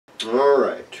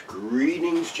Alright,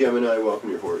 greetings Gemini, welcome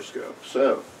to your horoscope.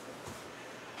 So,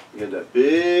 you had that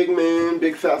big moon,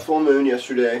 big fat full moon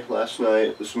yesterday, last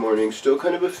night, this morning, still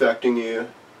kind of affecting you.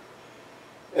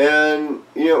 And,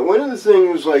 you know, one of the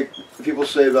things like people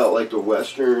say about like the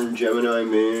Western Gemini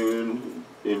moon,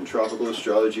 in tropical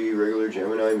astrology, regular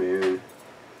Gemini moon,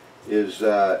 is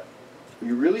that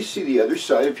you really see the other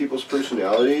side of people's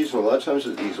personalities, and a lot of times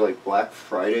at these like Black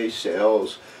Friday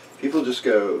sales, people just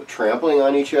go trampling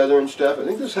on each other and stuff. I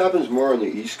think this happens more on the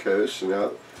East Coast and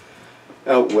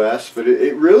out west, but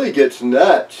it really gets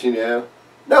nuts, you know.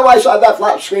 No, I saw that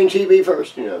flat screen TV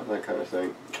first, you know, that kind of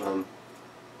thing.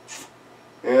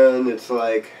 And it's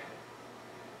like,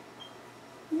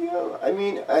 you know, I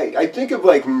mean, I think of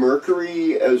like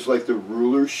Mercury as like the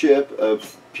rulership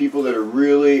of people that are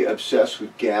really obsessed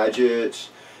with gadgets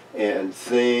and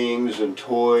things and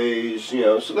toys, you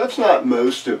know, so that's not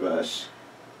most of us.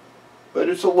 But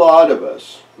it's a lot of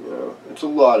us, you know, it's a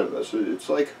lot of us. It's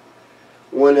like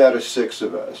 1 out of 6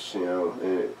 of us, you know,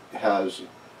 and it has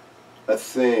a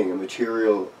thing, a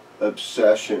material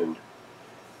obsession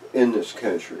in this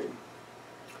country.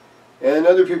 And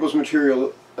other people's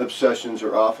material obsessions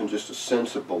are often just a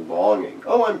sense of belonging.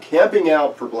 Oh, I'm camping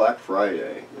out for Black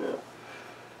Friday, you know.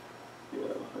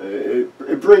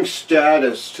 It brings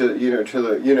status to, you know, to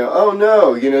the, you know, oh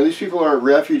no, you know, these people aren't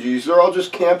refugees, they're all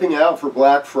just camping out for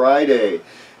Black Friday.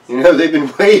 You know, they've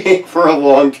been waiting for a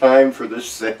long time for this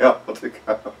sale to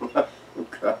come. Oh,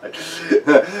 God.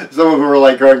 Some of them are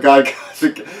like, oh, God,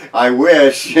 I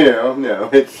wish, you know, no,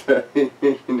 it's,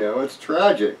 you know, it's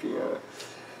tragic, you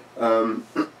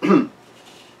know.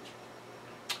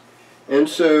 And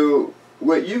so,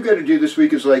 what you've got to do this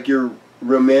week is like your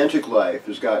romantic life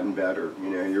has gotten better. You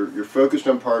know, you're focused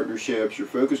on partnerships, you're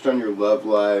focused on your love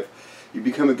life, you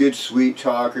become a good sweet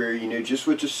talker, you know just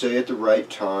what to say at the right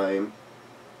time.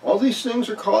 All these things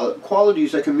are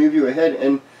qualities that can move you ahead,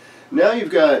 and now you've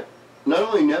got not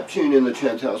only Neptune in the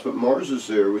 10th house, but Mars is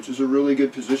there, which is a really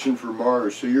good position for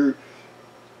Mars, so you're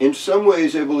in some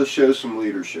ways able to show some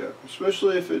leadership,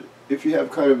 especially if you have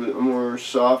kind of a more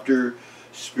softer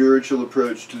spiritual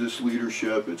approach to this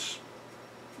leadership. It's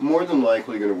more than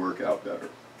likely going to work out better.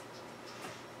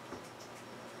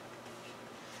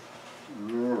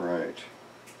 All right.